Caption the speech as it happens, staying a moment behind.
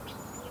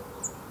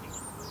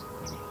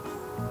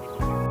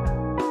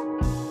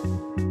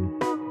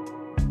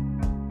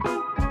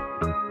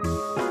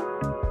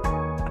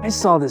I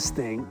saw this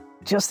thing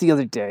just the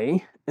other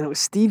day, and it was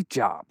Steve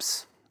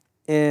Jobs.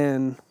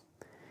 And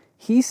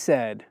he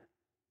said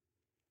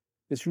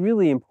this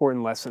really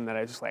important lesson that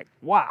I was just like,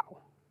 wow.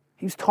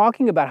 He was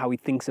talking about how he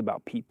thinks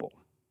about people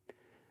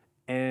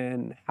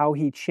and how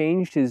he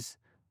changed his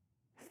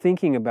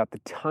thinking about the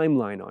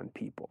timeline on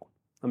people.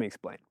 Let me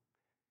explain.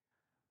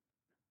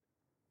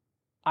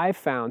 I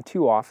found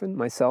too often,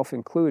 myself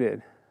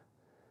included,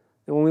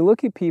 that when we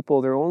look at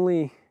people, they're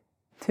only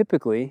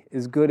typically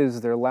as good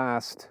as their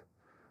last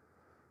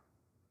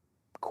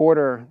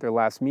quarter, their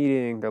last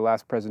meeting, their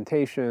last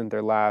presentation,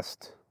 their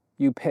last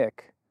you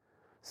pick.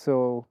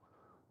 So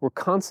we're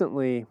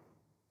constantly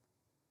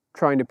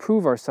trying to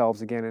prove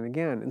ourselves again and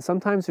again. And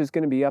sometimes there's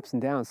going to be ups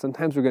and downs.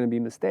 Sometimes we're going to be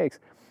mistakes.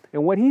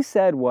 And what he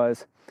said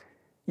was,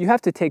 you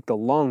have to take the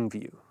long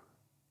view.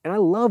 And I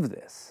love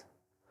this.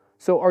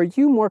 So are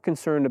you more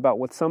concerned about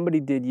what somebody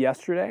did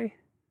yesterday?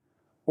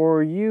 Or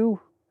are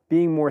you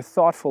being more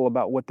thoughtful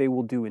about what they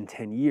will do in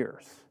 10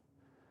 years?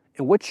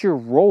 And what's your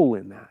role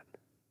in that?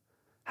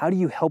 How do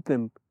you help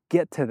them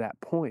get to that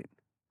point?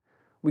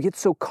 We get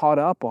so caught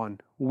up on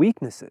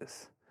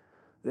weaknesses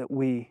that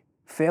we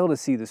fail to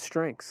see the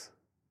strengths.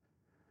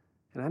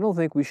 And I don't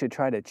think we should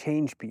try to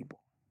change people.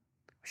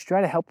 We should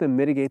try to help them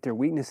mitigate their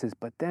weaknesses,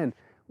 but then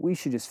we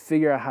should just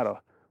figure out how to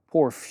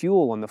pour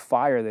fuel on the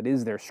fire that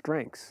is their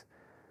strengths.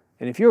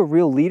 And if you're a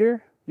real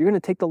leader, you're going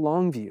to take the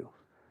long view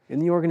in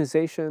the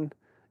organization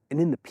and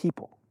in the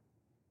people.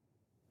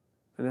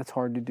 And that's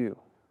hard to do,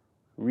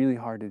 really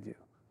hard to do.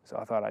 So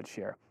I thought I'd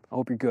share. I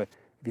hope you're good.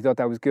 If you thought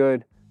that was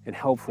good and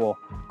helpful,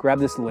 grab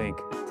this link,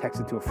 text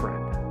it to a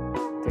friend.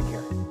 Take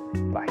care.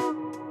 Bye.